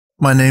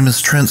My name is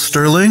Trent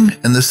Sterling,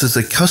 and this is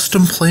a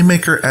custom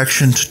PlayMaker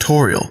action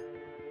tutorial.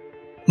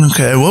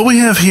 Okay, what we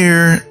have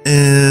here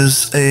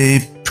is a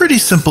pretty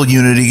simple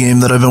Unity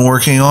game that I've been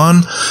working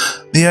on.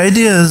 The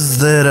idea is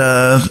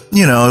that,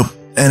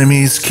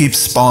 enemies keep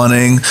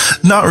spawning,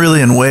 not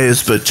really in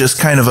waves, but just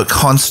kind of a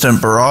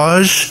constant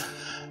barrage,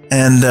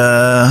 and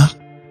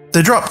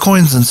they drop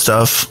coins and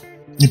stuff.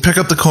 You pick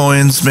up the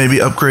coins,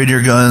 maybe upgrade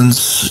your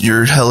guns,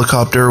 your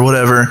helicopter, or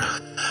whatever,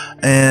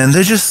 and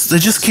they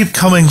just keep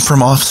coming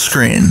from off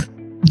screen.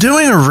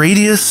 Doing a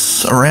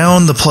radius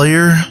around the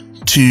player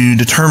to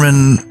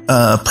determine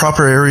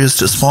proper areas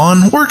to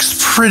spawn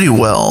works pretty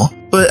well,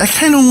 but I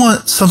kind of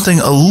want something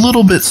a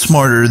little bit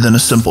smarter than a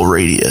simple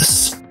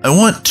radius. I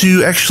want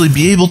to actually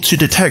be able to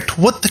detect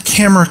what the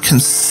camera can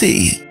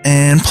see,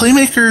 and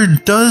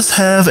PlayMaker does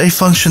have a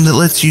function that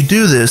lets you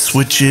do this,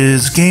 which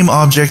is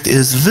GameObject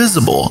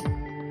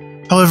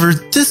IsVisible. However,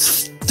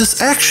 this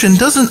action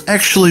doesn't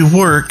actually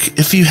work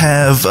if you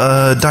have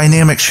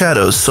dynamic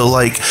shadows. So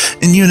like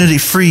in Unity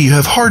Free, you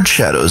have hard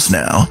shadows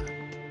now,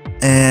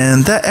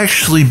 and that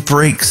actually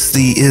breaks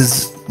the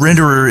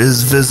renderer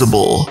is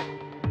visible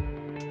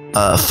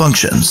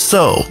function.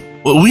 So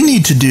what we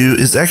need to do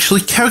is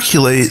actually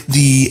calculate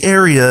the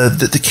area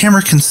that the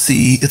camera can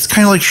see. It's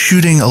kind of like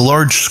shooting a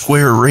large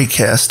square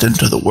raycast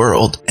into the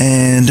world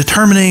and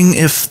determining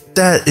if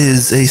that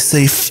is a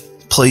safe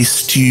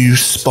place to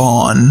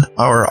spawn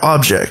our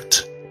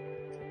object.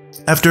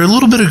 After a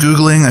little bit of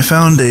Googling, I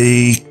found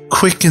a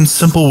quick and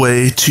simple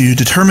way to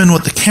determine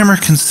what the camera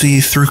can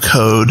see through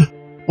code.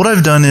 What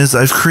I've done is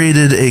I've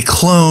created a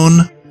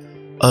clone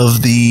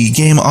of the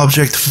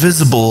GameObject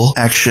Visible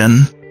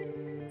action,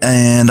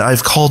 and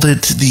I've called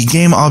it the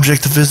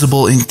GameObject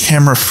Visible in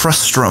Camera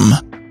Frustrum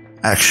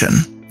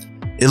action.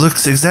 It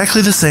looks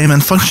exactly the same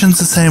and functions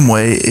the same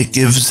way.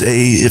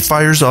 It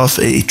fires off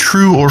a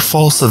true or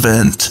false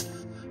event,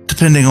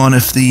 depending on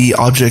if the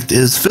object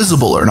is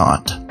visible or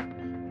not.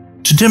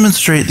 To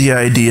demonstrate the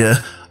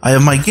idea, I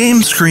have my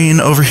game screen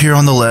over here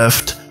on the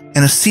left and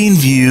a scene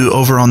view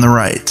over on the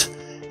right.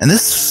 And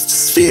this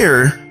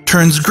sphere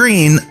turns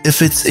green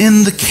if it's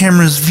in the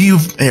camera's view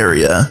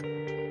area,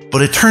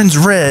 but it turns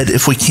red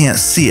if we can't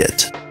see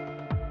it.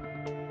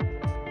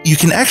 You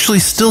can actually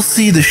still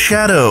see the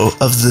shadow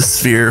of the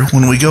sphere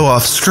when we go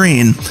off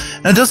screen,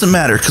 and it doesn't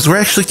matter because we're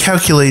actually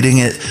calculating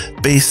it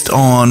based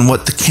on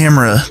what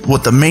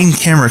the main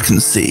camera can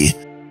see,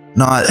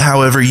 not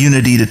however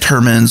Unity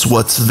determines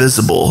what's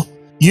visible.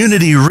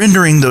 Unity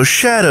rendering those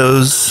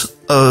shadows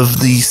of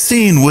the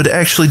scene would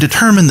actually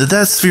determine that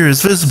that sphere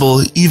is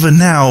visible even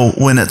now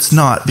when it's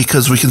not,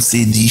 because we can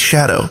see the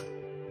shadow.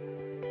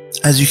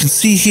 As you can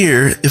see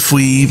here, if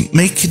we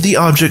make the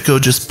object go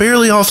just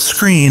barely off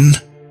screen,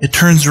 it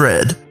turns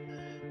red,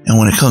 and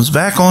when it comes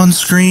back on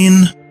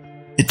screen,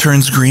 it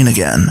turns green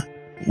again.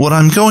 What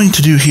I'm going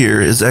to do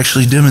here is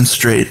actually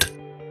demonstrate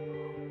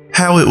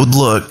how it would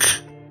look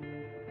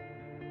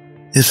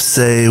if,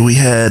 say, we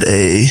had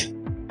a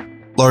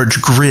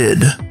large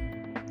grid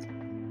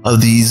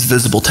of these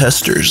visible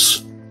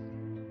testers.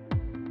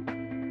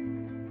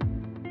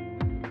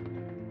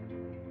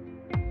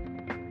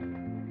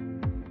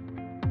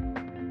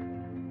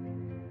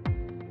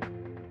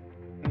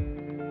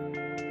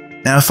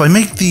 Now, if I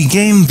make the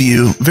game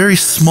view very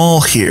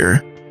small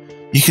here,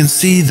 you can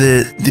see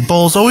that the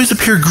balls always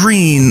appear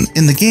green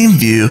in the game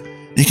view.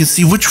 You can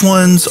see which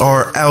ones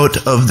are out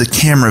of the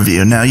camera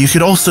view. Now, you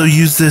could also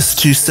use this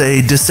to,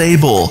 say,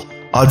 disable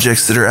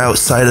objects that are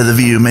outside of the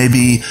view,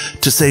 maybe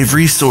to save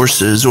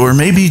resources, or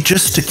maybe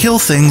just to kill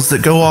things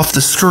that go off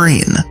the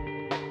screen.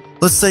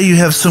 Let's say you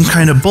have some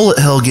kind of bullet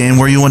hell game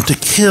where you want to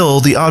kill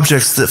the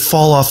objects that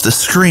fall off the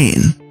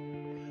screen.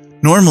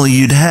 Normally,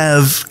 you'd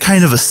have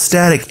kind of a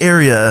static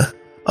area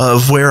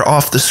of where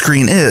off the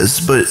screen is,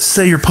 but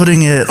say you're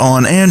putting it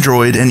on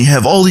Android and you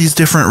have all these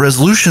different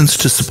resolutions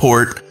to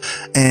support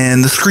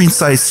and the screen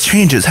size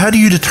changes. How do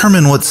you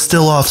determine what's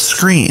still off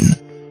screen?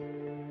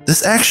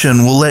 This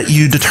action will let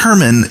you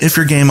determine if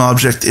your game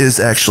object is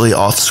actually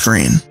off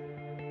screen.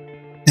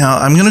 Now,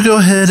 I'm going to go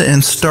ahead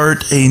and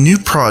start a new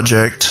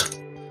project.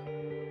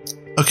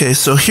 Okay,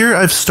 so here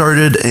I've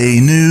started a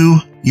new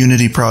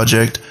Unity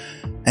project,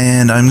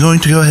 and I'm going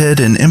to go ahead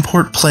and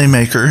import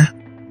PlayMaker.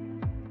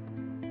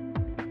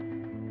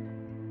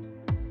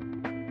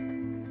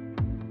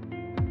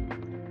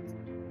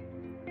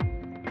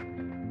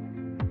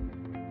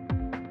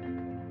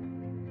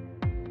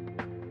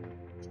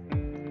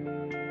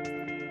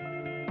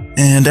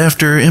 And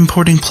after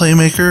importing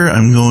PlayMaker,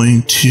 I'm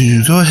going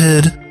to go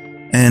ahead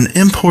and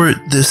import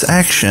this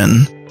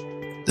action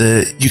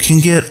that you can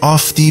get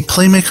off the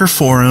PlayMaker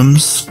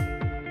forums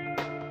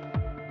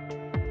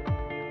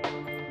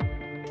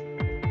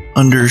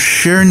under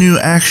Share New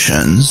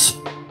Actions.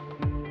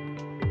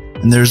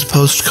 And there's a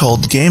post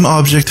called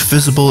GameObject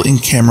Visible in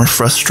Camera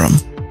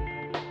Frustrum.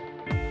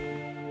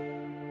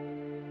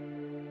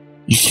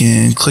 You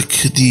can click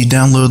the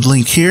download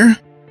link here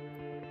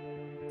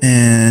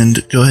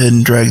and go ahead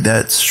and drag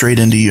that straight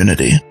into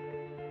Unity.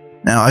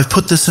 Now, I've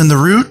put this in the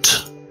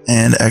root,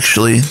 and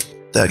actually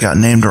that got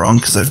named wrong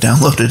because I've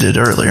downloaded it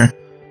earlier.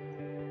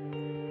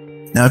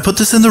 Now I put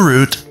this in the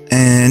root,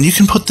 and you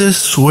can put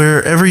this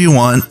wherever you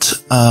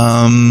want.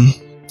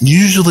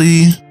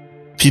 Usually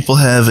people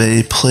have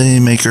a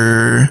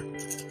PlayMaker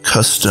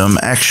custom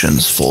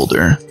actions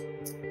folder,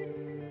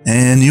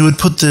 and you would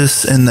put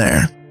this in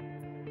there.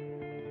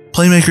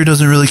 PlayMaker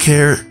doesn't really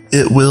care,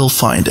 it will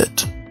find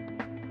it.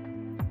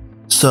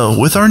 So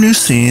with our new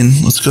scene,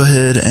 let's go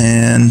ahead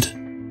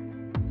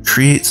and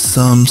create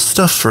some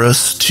stuff for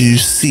us to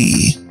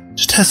see,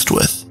 to test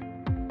with.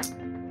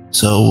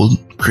 So we'll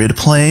create a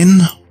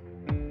plane,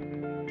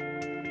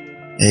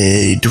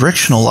 a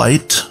directional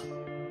light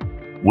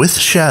with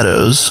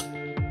shadows,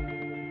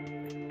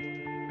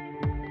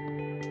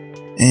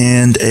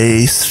 and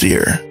a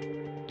sphere.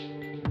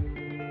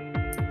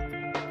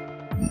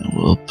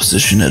 We'll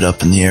position it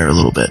up in the air a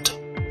little bit.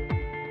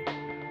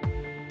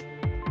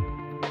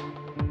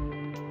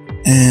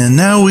 And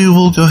now we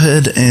will go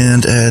ahead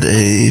and add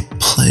a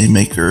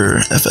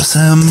PlayMaker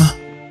FSM.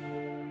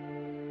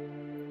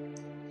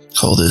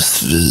 Call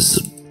this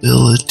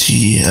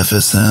Visibility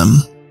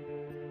FSM.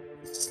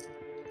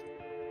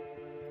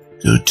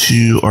 Go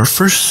to our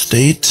first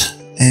state,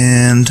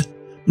 and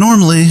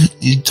normally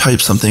you'd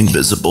type something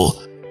visible,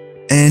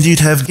 and you'd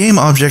have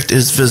GameObject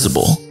is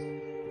visible.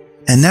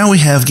 And now we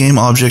have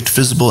GameObject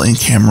visible in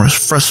camera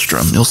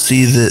Frustrum. You'll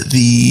see that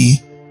the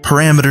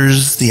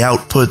parameters, the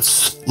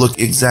outputs, look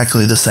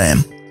exactly the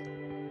same.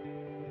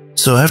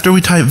 So after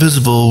we type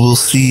visible, we'll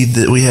see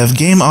that we have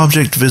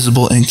GameObject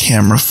visible in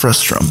camera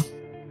Frustrum.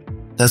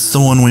 That's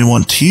the one we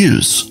want to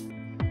use.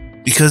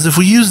 Because if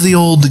we use the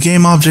old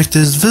GameObject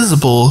is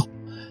visible,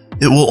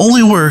 it will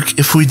only work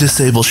if we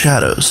disable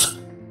shadows.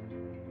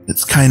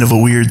 It's kind of a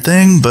weird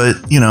thing,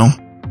 but you know,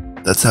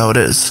 that's how it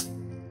is.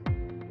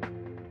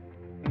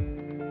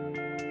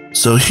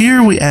 So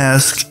here we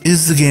ask,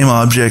 is the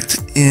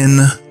GameObject in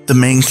the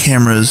main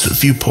camera's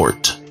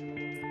viewport?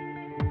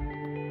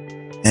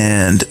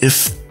 And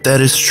if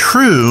that is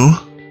true,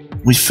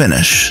 we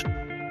finish.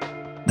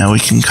 Now we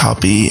can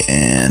copy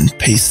and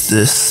paste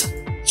this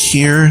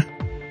here.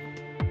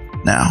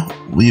 Now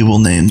we will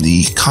name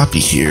the copy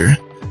here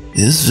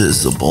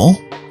IsVisible,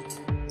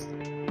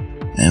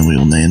 and we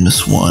will name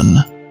this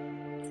one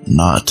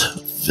not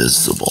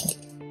visible.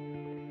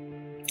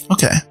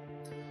 Okay.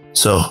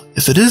 So,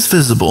 if it is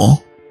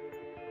visible,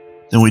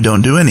 then we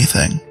don't do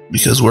anything,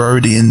 because we're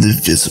already in the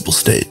visible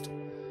state.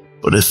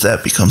 But if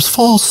that becomes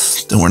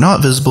false, then we're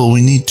not visible,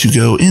 we need to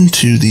go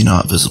into the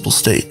not visible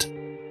state.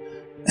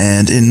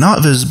 And in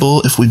not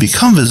visible, if we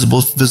become visible,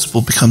 if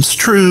visible becomes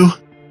true,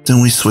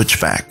 then we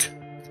switch back.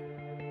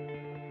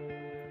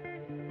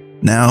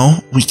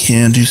 Now, we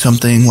can do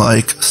something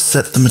like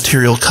set the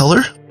material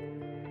color.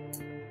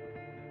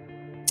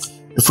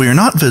 If we are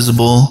not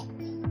visible,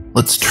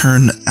 let's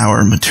turn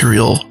our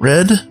material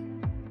red.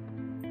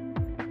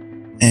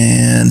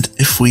 And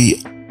if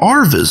we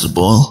are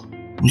visible,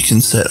 we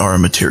can set our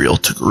material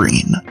to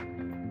green.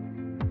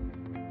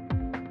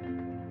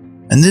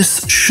 And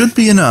this should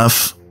be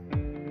enough.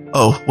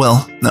 Oh,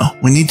 well, no,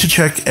 we need to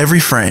check every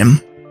frame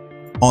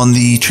on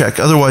the check.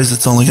 Otherwise,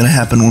 it's only going to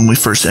happen when we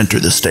first enter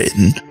the state,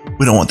 and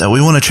we don't want that.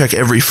 We want to check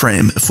every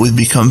frame if we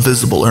become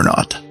visible or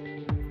not.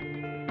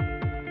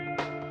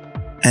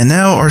 And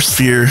now our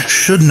sphere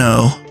should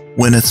know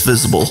when it's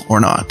visible or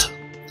not.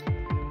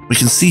 We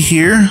can see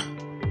here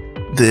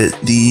that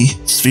the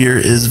sphere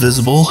is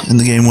visible in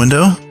the game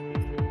window.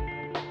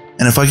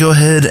 And if I go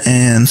ahead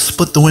and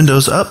split the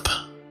windows up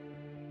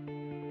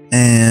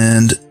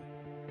and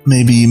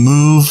maybe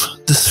move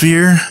the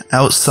sphere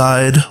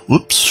outside,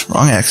 whoops,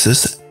 wrong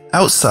axis,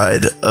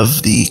 outside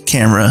of the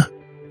camera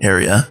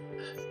area,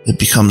 it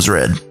becomes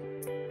red.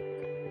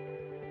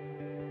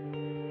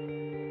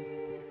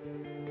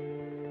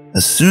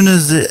 As soon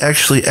as it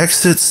actually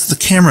exits the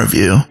camera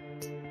view,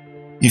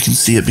 you can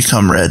see it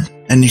become red,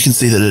 and you can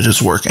see that it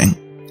is working.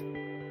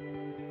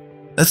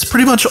 That's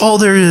pretty much all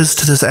there is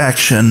to this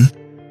action.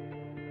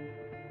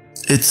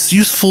 It's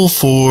useful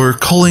for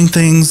culling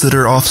things that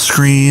are off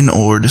screen,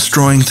 or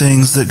destroying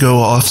things that go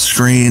off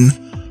screen,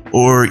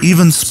 or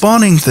even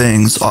spawning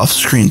things off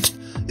screen.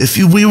 If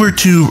we were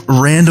to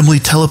randomly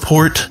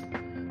teleport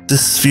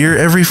this sphere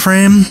every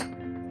frame,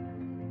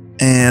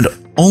 and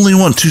only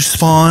want to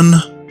spawn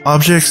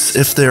objects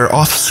if they're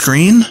off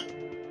screen,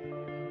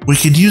 we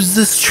could use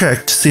this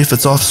check to see if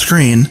it's off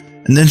screen,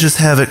 and then just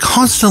have it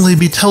constantly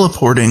be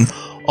teleporting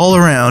all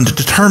around,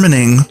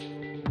 determining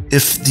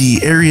if the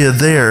area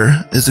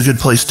there is a good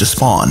place to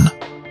spawn.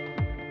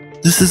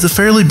 This is a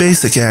fairly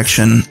basic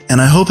action,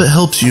 and I hope it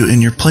helps you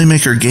in your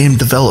PlayMaker game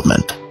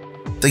development.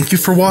 Thank you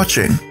for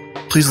watching.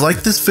 Please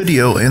like this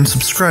video and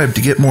subscribe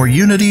to get more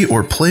Unity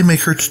or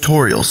PlayMaker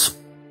tutorials.